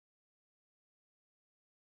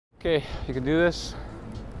Okay, you can do this.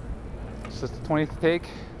 This is the 20th take.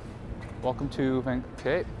 Welcome to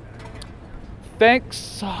Okay.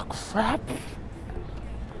 Thanks. Oh, crap.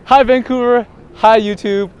 Hi, Vancouver. Hi,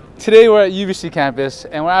 YouTube. Today we're at UBC campus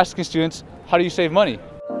and we're asking students, how do you save money?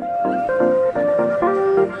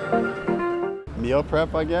 Meal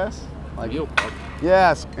prep, I guess. Meal prep?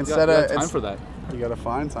 Yes. Instead you of got time for that. You gotta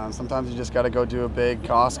find time. Sometimes you just gotta go do a big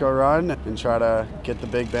Costco run and try to get the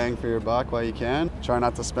big bang for your buck while you can. Try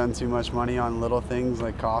not to spend too much money on little things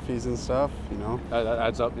like coffees and stuff, you know? That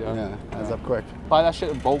adds up, yeah. Yeah, adds up quick. Buy that shit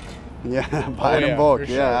in bulk. Yeah, buy it in bulk.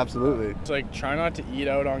 Sure. Yeah, absolutely. It's like try not to eat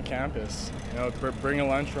out on campus. You know, bring a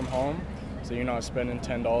lunch from home so you're not spending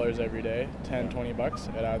 $10 every day, 10, 20 bucks.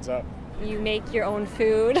 It adds up. You make your own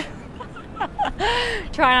food.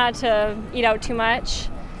 Try not to eat out too much.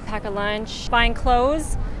 Pack a lunch. Buying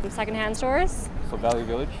clothes from secondhand stores. So Value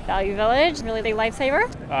Village? Value Village, really big lifesaver.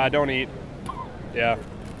 Don't eat. Yeah.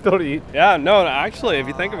 Don't eat. Yeah, no, actually, if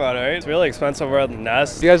you think about it, right, it's really expensive over at the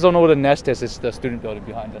Nest. If you guys don't know what a Nest is, it's the student building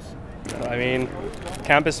behind us. I mean,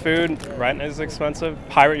 campus food, rent is expensive.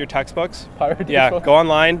 Pirate your textbooks. Pirate Yeah, textbooks. go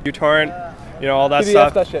online, uTorrent, you know, all that PDF,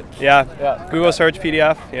 stuff. that shit. Yeah. Google search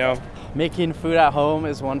PDF, you know. Making food at home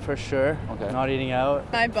is one for sure. Okay. Not eating out.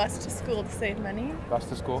 I bus to school to save money. Bus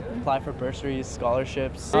to school. Apply for bursaries,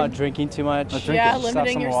 scholarships. Not drinking too much. Not drinking. Yeah, Just have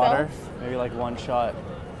limiting some yourself. water. Maybe like one shot.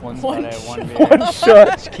 One One shot. beer. One shot.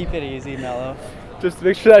 Just keep it easy, mellow. Just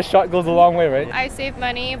make sure that shot goes a long way, right? I save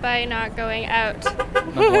money by not going out.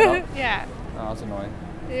 Not going out? Yeah. Oh, that's annoying.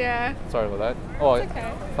 Yeah. Sorry about that. Oh, It's okay.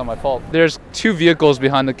 it's not my fault. There's two vehicles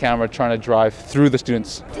behind the camera trying to drive through the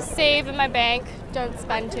students. Just save in my bank. Don't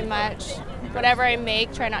spend too much. Whatever I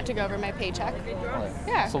make, try not to go over my paycheck. Okay.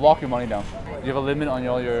 Yeah. So lock your money down. Do you have a limit on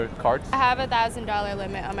all your cards? I have $1,000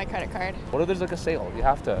 limit on my credit card. What if there's like a sale? You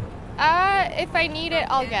have to. If I need it,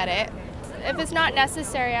 I'll get it. If it's not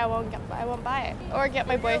necessary, I won't buy it. Or get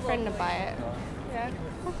my boyfriend to buy it. Yeah.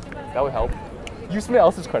 That would help. Use somebody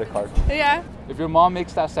else's credit card. Yeah. If your mom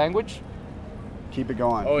makes that sandwich, Keep it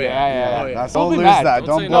going. Oh, yeah. Oh, yeah. That's, Don't don't be lose mad. that. Don't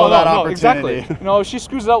Don't say blow no. that no, opportunity. exactly. You know, if she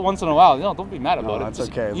screws it up once in a while, don't be mad about No, it. that's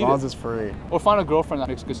Just okay. As eat long it. as it's free. Or find a girlfriend that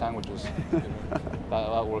makes good sandwiches.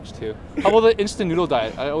 that works too. How about the instant noodle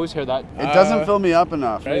diet? I always hear that. It doesn't fill me up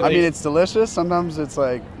enough. Right, I mean, like- it's delicious. Sometimes it's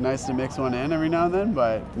like nice to mix one in every now and then,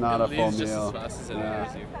 but not a full meal.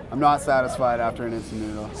 I'm not satisfied after an instant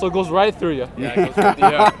noodle. So it goes right through you. Yeah, it goes with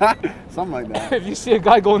the, Something like that. If you see a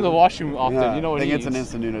guy go in the washroom often, Yeah, you know what I he think it's eats. an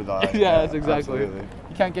instant noodle diet. Yeah, that's exactly. Absolutely.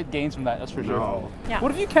 You can't get gains from that, that's for sure. No. Yeah.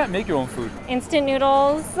 What if you can't make your own food? Instant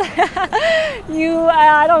noodles.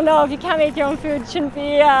 I don't know, if you can't make your own food, shouldn't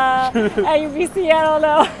be at UBC, I don't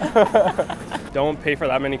know. Don't pay for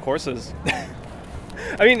that many courses.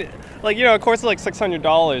 I mean, like, you know, a course is like $600,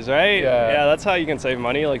 right? Yeah. Yeah, that's how you can save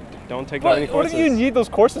money. Like, don't take that many What courses. if you need those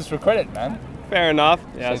courses for credit, man? Fair enough.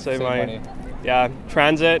 Yeah, Save save money. money. Yeah,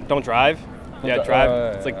 transit, don't drive. Yeah, dri- drive.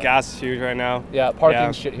 yeah, It's like yeah. gas is huge right now. Yeah, parking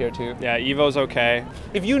Yeah. shit here too. Yeah, Evo's okay.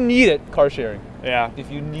 If you need it, car sharing. Yeah.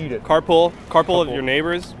 If you need it. Carpool with Carpool. your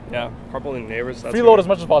neighbors. Yeah, carpool with your neighbors. That's Freeload good. as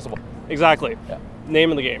much as possible. Exactly. Yeah.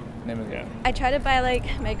 Name of the game. Name of the Yeah. game. I try to buy like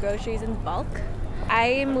my groceries in bulk.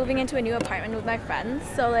 I'm moving into a new apartment with my friends,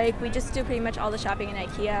 so like we just do pretty much all the shopping in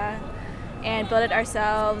IKEA and build it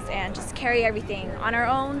ourselves and just carry everything on our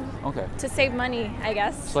own Okay. to save money, I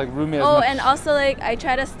guess. It's like roommate as Oh, much. and also like I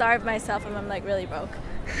try to starve myself when I'm like really broke.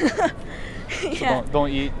 Yeah. Don't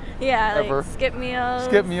eat. Yeah, like ever. skip meals.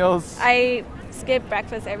 Skip meals. I skip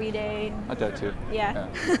breakfast every day. I do that too. Yeah.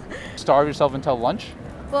 Starve yourself until lunch?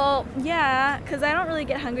 Well, yeah, because I don't really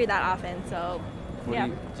get hungry that often, so What yeah.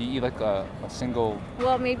 do you eat like a single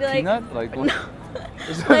Well, maybe like peanut? Like, what, no.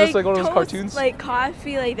 is it just like one of those toast, cartoons? Like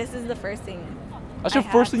coffee, like this is the first thing. That's your I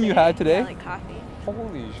first have thing you had today? Yeah, like coffee.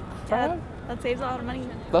 Holy Yeah, crap. that saves a lot of money.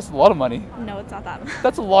 That's a lot of money. No, it's not that much.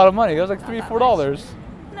 That's a lot of money. That was like Not $3 that or $4.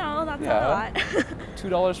 No, that's Yeah. not a lot.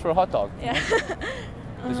 $2 for a hot dog. Yeah.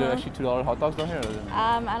 Is there actually $2 hot dogs down here? Or is it-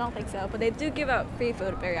 I don't think so, but they do give out free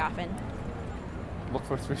food very often. Look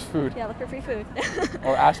for free food. Yeah, look for free food.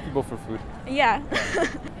 Or ask people for food. Yeah.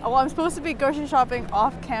 Well, I'm supposed to be grocery shopping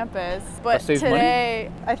off campus, but That saves money?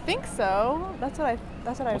 today I think so. That's what I've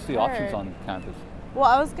What's the heard. options on campus? Well,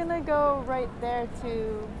 I was gonna go right there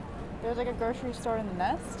to. There's like a grocery store in the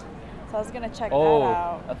Nest, so I was gonna check that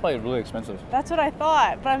out. That's probably really expensive. That's what I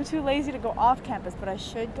thought, but I'm too lazy to go off campus. But I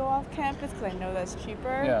should go off campus because I know that's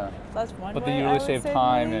cheaper. Yeah. So that's one But way then you I really would save save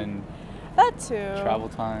time money. and That too. travel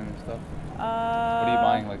time and stuff. What What are you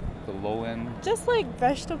buying? Like the low end? Just like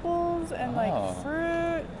vegetables and Oh. like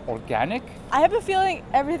fruit. Organic? I have a feeling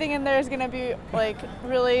everything in there is gonna be like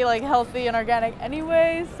really like healthy and organic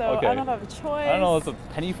anyway. So Okay. I don't have a choice. I don't know, it's a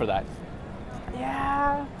penny for that.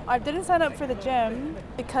 Yeah, I didn't sign up for the gym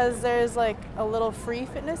because there's like a little free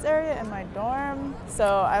fitness area in my dorm. So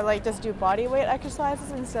I like just do body weight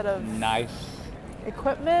exercises instead of Nice.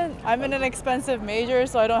 equipment. I'm in an expensive major,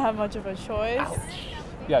 so I don't have much of a choice. Ouch.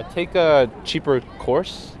 Yeah, take a cheaper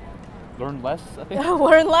course. Learn less, I think.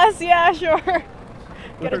 Learn less, yeah, sure.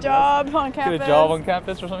 Get a job on campus. Get a job on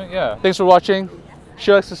campus or something, yeah. Thanks for watching.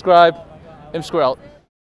 Share, like, subscribe. impsquared out.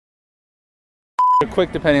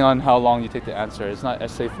 Quick, depending on how long you take to answer. It's not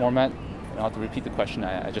essay format. You don't have to repeat the question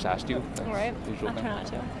I just asked you. That's All right, the usual I'll thing. try not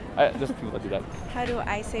to. There's people that do that. How do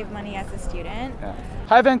I save money as a student? Yeah.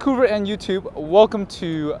 Hi Vancouver and YouTube. Welcome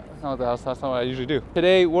to, no, that's not what I usually do.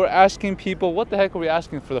 Today we're asking people, what the heck are we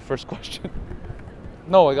asking for the first question?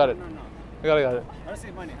 No, I got it. I got it. How to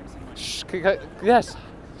save money? Shh, yes.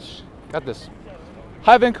 Shh, got this.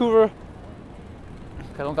 Hi Vancouver.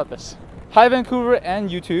 I don't got this. Hi Vancouver and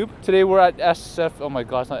YouTube. Today we're at SF. Oh my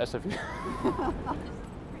God, it's not SFU.